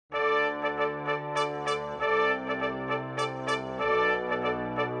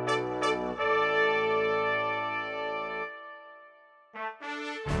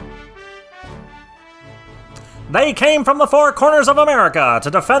They came from the four corners of America to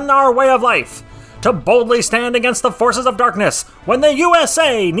defend our way of life, to boldly stand against the forces of darkness when the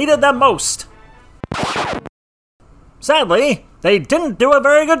USA needed them most. Sadly, they didn't do a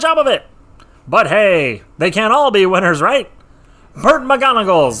very good job of it. But hey, they can't all be winners, right? Burt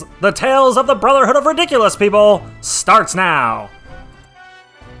McGonagall's The Tales of the Brotherhood of Ridiculous People starts now.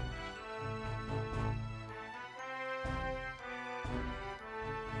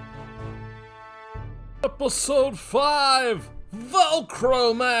 Episode 5,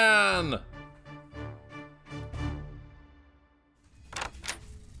 Velcro Man!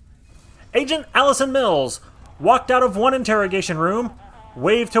 Agent Allison Mills walked out of one interrogation room,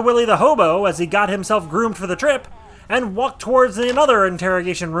 waved to Willie the Hobo as he got himself groomed for the trip, and walked towards another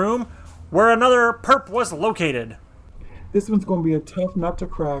interrogation room where another perp was located. This one's gonna be a tough nut to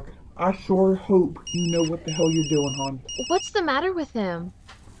crack. I sure hope you know what the hell you're doing, hon. What's the matter with him?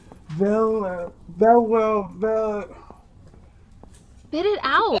 Vel Spit it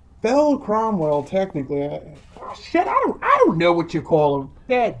out. Cromwell, technically. Shit, I don't know what you call him.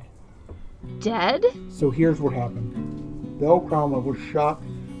 Dead. Dead? So here's what happened. Vel Cromwell was shot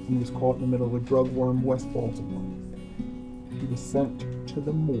when he was caught in the middle of a drug war in West Baltimore. He was sent to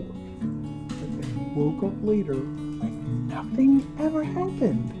the morgue. But then he woke up later like nothing ever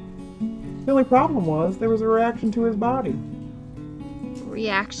happened. The only problem was there was a reaction to his body.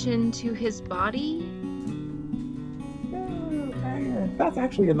 Reaction to his body? That's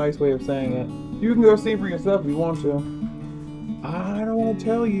actually a nice way of saying it. You can go see for yourself if you want to. I don't want to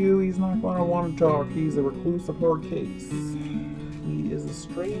tell you he's not going to want to talk. He's a reclusive hard case. He is a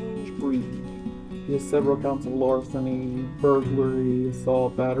strange breed. He has several counts of larceny, burglary,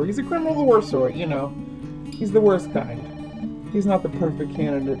 assault, battery. He's a criminal of the worst sort, you know. He's the worst kind. He's not the perfect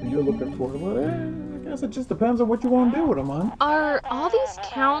candidate that you're looking for, but I guess it just depends on what you want to do with him, huh? Are all these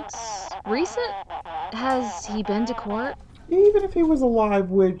counts recent? Has he been to court? Even if he was alive,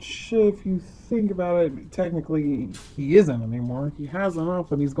 which, if you think about it, technically he isn't anymore. He has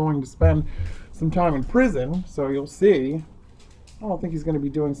enough, and he's going to spend some time in prison, so you'll see. I don't think he's going to be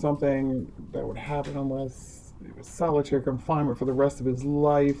doing something that would happen unless it was solitary confinement for the rest of his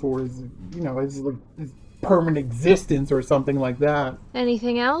life, or his permanent existence, or something like that.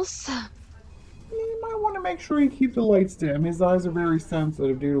 Anything else? You might want to make sure you keep the lights dim. His eyes are very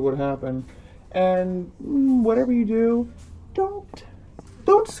sensitive due to what happened. And whatever you do,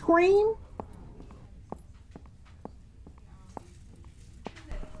 don't scream.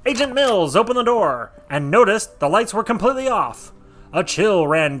 Agent Mills opened the door and noticed the lights were completely off. A chill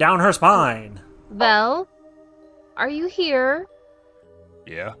ran down her spine. Vel? Are you here?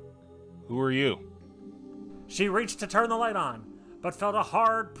 Yeah? Who are you? She reached to turn the light on, but felt a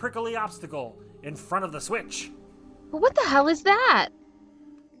hard, prickly obstacle in front of the switch. What the hell is that?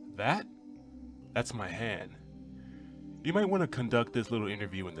 That? That's my hand. You might want to conduct this little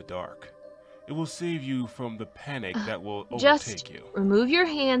interview in the dark. It will save you from the panic that will overtake you. Just remove your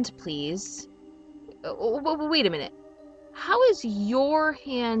hand, please. Wait a minute. How is your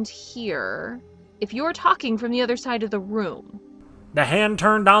hand here if you're talking from the other side of the room? The hand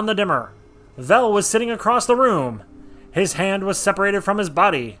turned on the dimmer. Vel was sitting across the room. His hand was separated from his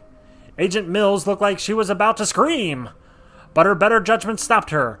body. Agent Mills looked like she was about to scream, but her better judgment stopped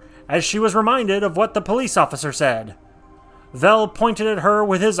her as she was reminded of what the police officer said. Vel pointed at her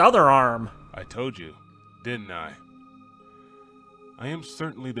with his other arm. I told you, didn't I? I am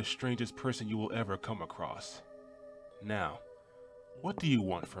certainly the strangest person you will ever come across. Now, what do you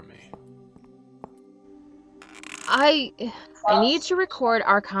want from me? I need to record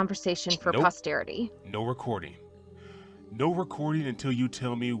our conversation for posterity. No recording. No recording until you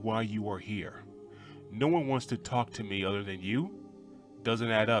tell me why you are here. No one wants to talk to me other than you.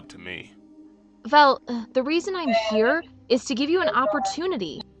 Doesn't add up to me. Vel, the reason I'm here is to give you an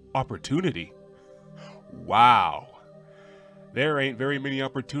opportunity. Opportunity? Wow. There ain't very many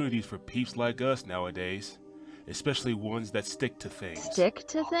opportunities for peeps like us nowadays. Especially ones that stick to things. Stick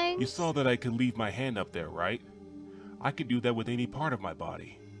to things? You saw that I could leave my hand up there, right? I could do that with any part of my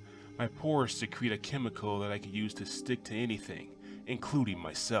body. My pores secrete a chemical that I could use to stick to anything, including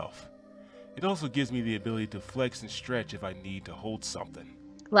myself. It also gives me the ability to flex and stretch if I need to hold something.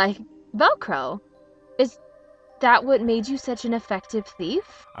 Like Velcro? Is that what made you such an effective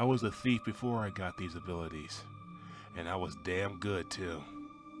thief? I was a thief before I got these abilities. And I was damn good, too.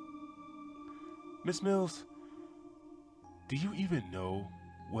 Miss Mills, do you even know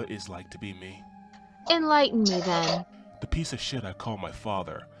what it's like to be me? Enlighten me, then. The piece of shit I call my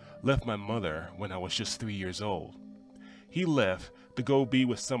father left my mother when I was just 3 years old. He left to go be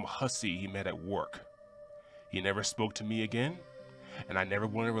with some hussy he met at work. He never spoke to me again, and I never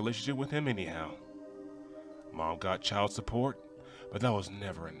wanted a relationship with him anyhow. Mom got child support, but that was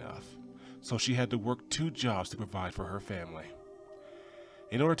never enough, so she had to work 2 jobs to provide for her family.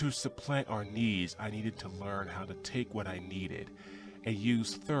 In order to supplant our needs, I needed to learn how to take what I needed and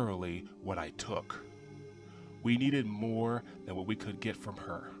use thoroughly what I took. We needed more than what we could get from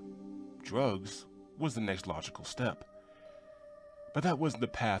her. Drugs was the next logical step. But that wasn't the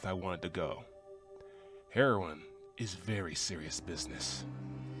path I wanted to go. Heroin is very serious business,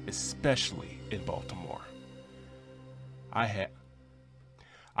 especially in Baltimore. I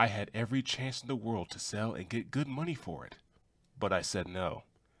had every chance in the world to sell and get good money for it, but I said no.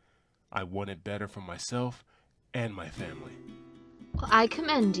 I wanted better for myself and my family. Well, I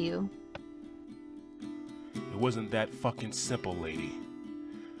commend you. It wasn't that fucking simple, lady.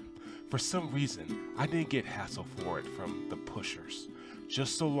 For some reason, I didn't get hassled for it from the pushers,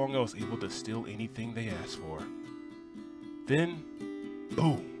 just so long I was able to steal anything they asked for. Then,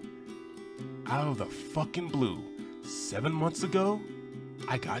 boom, out of the fucking blue, 7 months ago,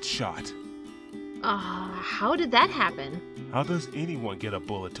 I got shot. How did that happen? How does anyone get a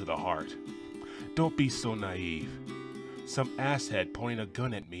bullet to the heart? Don't be so naive. Some asshead pointed a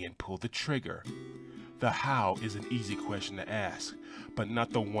gun at me and pulled the trigger. The how is an easy question to ask, but not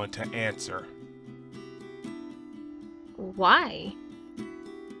the one to answer. Why?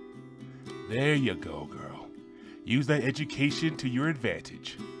 There you go, girl. Use that education to your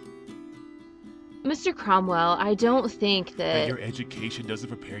advantage. Mr. Cromwell, I don't think That that... your education doesn't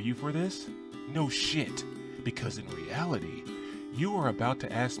prepare you for this? No shit. Because in reality, you are about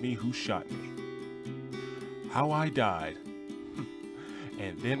to ask me who shot me, how I died,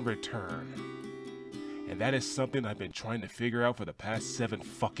 and then return. And that is something I've been trying to figure out for the past 7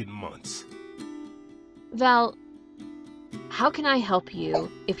 fucking months. Val, how can I help you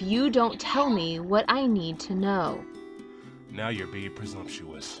if you don't tell me what I need to know? Now you're being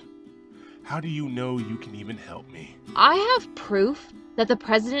presumptuous. How do you know you can even help me? I have proof that the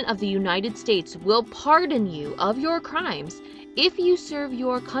President of the United States will pardon you of your crimes if you serve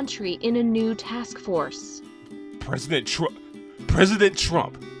your country in a new task force. President Trump? President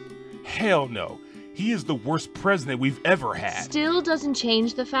Trump? Hell no. He is the worst president we've ever had. Still doesn't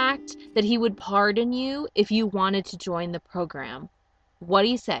change the fact that he would pardon you if you wanted to join the program. What do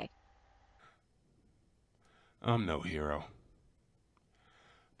you say? I'm no hero.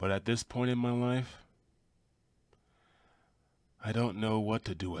 But at this point in my life, I don't know what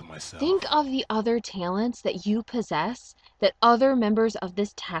to do with myself. Think of the other talents that you possess that other members of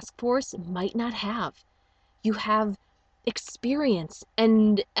this task force might not have. You have experience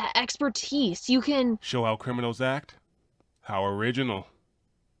and expertise. You can... Show how criminals act? How original.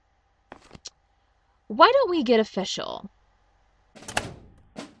 Why don't we get official?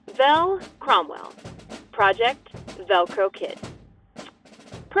 Vel Cromwell. Project Velcro Kid.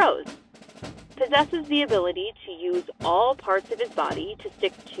 Pros. Possesses the ability to use all parts of his body to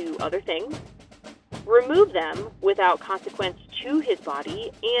stick to other things, remove them without consequence to his body,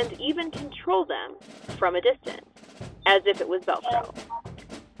 and even control them from a distance, as if it was Velcro.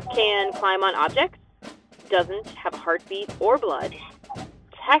 Can climb on objects, doesn't have a heartbeat or blood,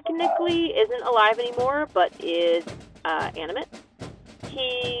 technically isn't alive anymore, but is animate.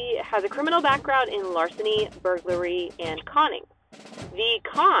 He has a criminal background in larceny, burglary, and conning. The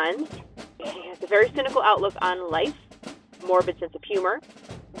cons, he has a very cynical outlook on life, morbid sense of humor,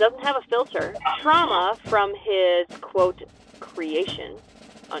 doesn't have a filter, trauma from his, quote, creation,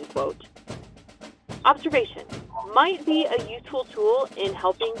 unquote. Observation might be a useful tool in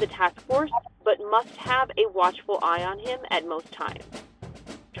helping the task force, but must have a watchful eye on him at most times.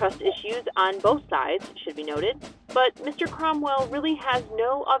 Trust issues on both sides should be noted, but Mr. Cromwell really has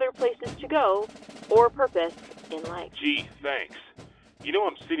no other places to go or purpose in life. Gee, thanks. You know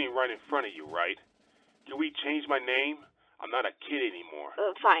I'm sitting right in front of you, right? Can we change my name? I'm not a kid anymore.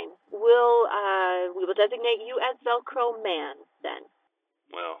 Fine. We will designate you as Velcro Man, then.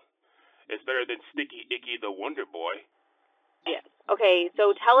 Well, it's better than Sticky Icky the Wonder Boy. Yes. Okay,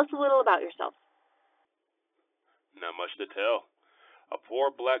 so tell us a little about yourself. Not much to tell. A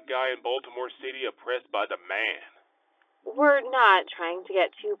poor black guy in Baltimore City oppressed by the man. We're not trying to get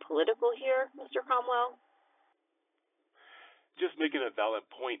too political here, Mr. Cromwell. Just making a valid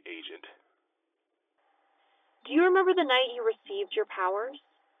point, Agent. Do you remember the night you received your powers?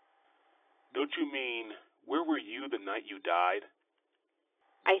 Don't you mean, where were you the night you died?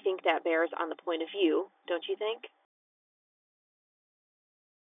 I think that bears on the point of view, don't you think?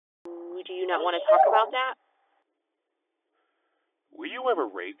 Do you not want to talk about that? Were you ever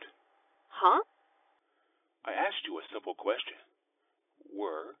raped? Huh? I asked you a simple question.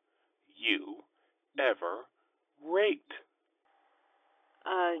 Were you ever raped?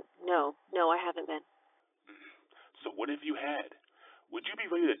 No, I haven't been. So what if you had? Would you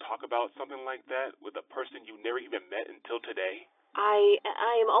be ready to talk about something like that with a person you never even met until today? I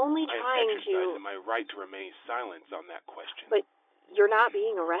am only I am trying exercising my right to remain silent on that question. But you're not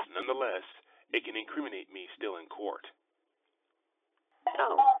being arrested. Nonetheless, it can incriminate me still in court.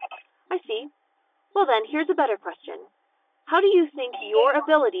 Oh, I see. Well then, here's a better question. How do you think your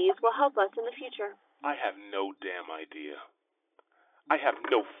abilities will help us in the future? I have no damn idea. I have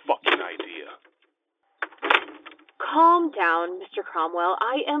no fucking idea. Calm down, Mr. Cromwell.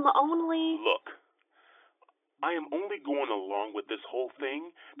 I am only... Look, I am only going along with this whole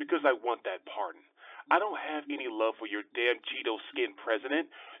thing because I want that pardon. I don't have any love for your damn Cheeto skin president,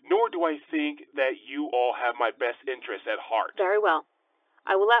 nor do I think that you all have my best interests at heart. Very well.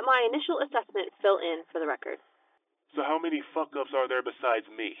 I will let my initial assessment fill in for the record. So how many fuck-ups are there besides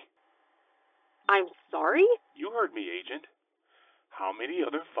me? I'm sorry? You heard me, Agent. How many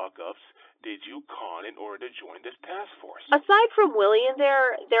other fuck-ups did you con in order to join this task force? Aside from Willie in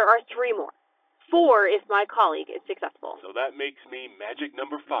there are 3 more. 4 if my colleague is successful. So that makes me magic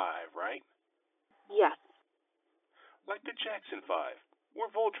number 5, right? Yes. Like the Jackson 5,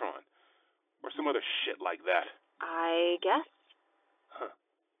 or Voltron, or some other shit like that. I guess. Huh.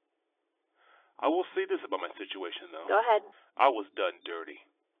 I will say this about my situation, though. Go ahead. I was done dirty.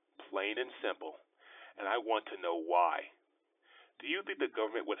 Plain and simple. And I want to know why. Do you think the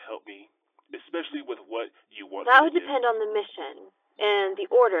government would help me, especially with what you want That me to would depend on the mission and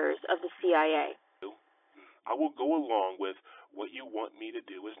the orders of the CIA. I will go along with what you want me to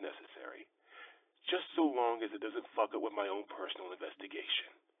do as necessary, just so long as it doesn't fuck up with my own personal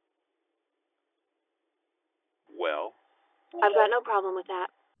investigation. Well? I've got no problem with that.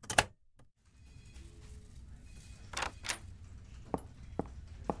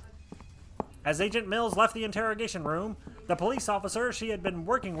 As Agent Mills left the interrogation room, the police officer she had been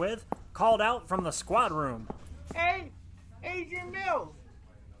working with called out from the squad room. Hey, Agent Mills.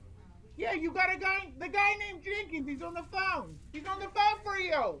 Yeah, you got the guy named Jenkins. He's on the phone. He's on the phone for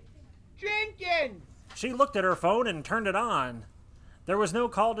you. Jenkins. She looked at her phone and turned it on. There was no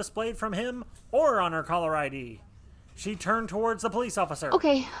call displayed from him or on her caller ID. She turned towards the police officer.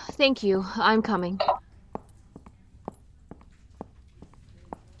 Okay, thank you. I'm coming.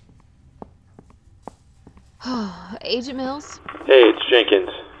 Agent Mills? Hey, it's Jenkins.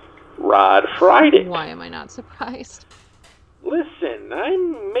 Rod Friday. Why am I not surprised? Listen,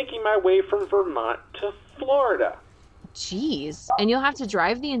 I'm making my way from Vermont to Florida. Jeez, and you'll have to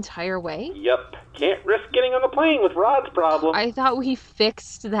drive the entire way? Yup. Can't risk getting on the plane with Rod's problem. I thought we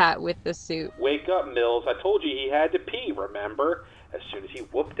fixed that with the suit. Wake up, Mills. I told you he had to pee, remember? As soon as he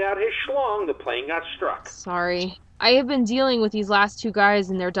whooped out his schlong, the plane got struck. Sorry. I have been dealing with these last 2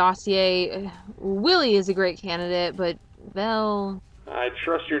 guys and their dossier. Willie is a great candidate, but Vel... I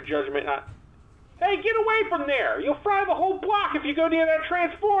trust your judgment. Hey, get away from there! You'll fry the whole block if you go near that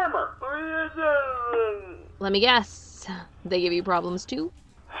transformer! Let me guess. They give you problems too?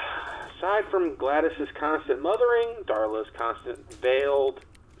 Aside from Gladys's constant mothering, Darla's constant veiled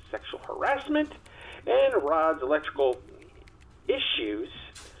sexual harassment, and Rod's electrical issues,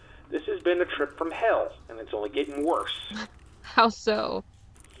 this has been a trip from hell, and it's only getting worse. How so?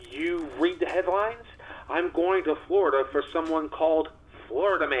 You read the headlines? I'm going to Florida for someone called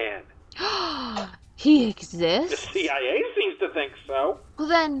Florida Man. He The exists? CIA seems to think so. Well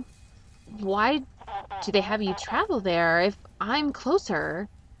then, why do they have you travel there if I'm closer?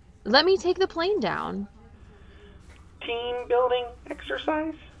 Let me take the plane down. Team building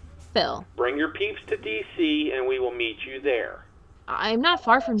exercise? Phil, Bring your peeps to DC and we will meet you there. I'm not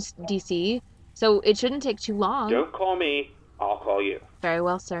far from DC, so it shouldn't take too long. Don't call me, I'll call you. Very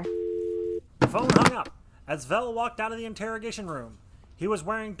well, sir. The phone hung up as Vel walked out of the interrogation room. He was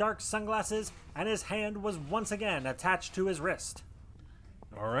wearing dark sunglasses, and his hand was once again attached to his wrist.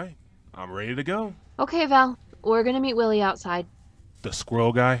 All right, I'm ready to go. Okay, Val, we're gonna meet Willie outside. The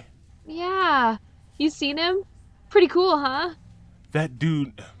squirrel guy? Yeah, you seen him? Pretty cool, huh? That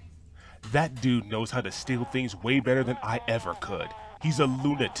dude knows how to steal things way better than I ever could. He's a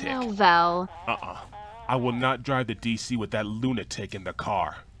lunatic. No, Val. I will not drive to DC with that lunatic in the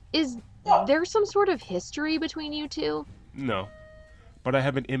car. Is there some sort of history between you two? No, but I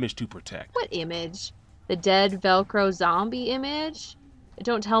have an image to protect. What image? The dead Velcro zombie image?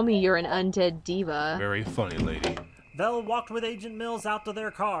 Don't tell me you're an undead diva. Very funny, lady. Vel walked with Agent Mills out to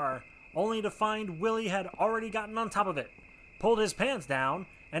their car, only to find Willie had already gotten on top of it, pulled his pants down,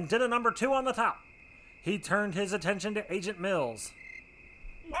 and did a number 2 on the top. He turned his attention to Agent Mills.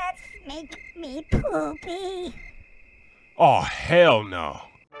 Let's make me poopy. Oh, hell no.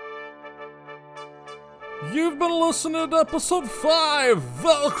 You've been listening to episode 5,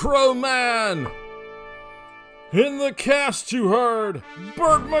 Velcro Man! In the cast you heard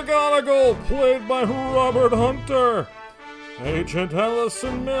Burt McGonagall, played by Robert Hunter. Agent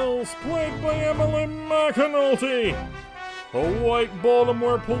Allison Mills, played by Emily McAnulty. A white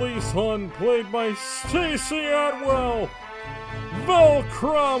Baltimore police hun, played by Stacey Atwell. Val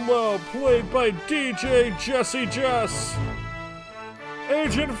Cromwell, played by DJ Jesse Jess.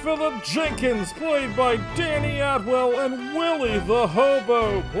 Agent Philip Jenkins, played by Danny Atwell, and Willie the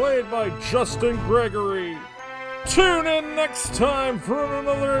Hobo, played by Justin Gregory. Tune in next time for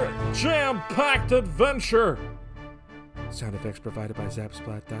another jam-packed adventure. Sound effects provided by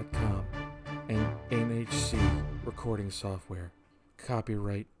Zapsplat.com and NHC Recording Software.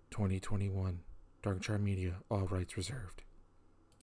 Copyright 2021. Dark Char Media, all rights reserved.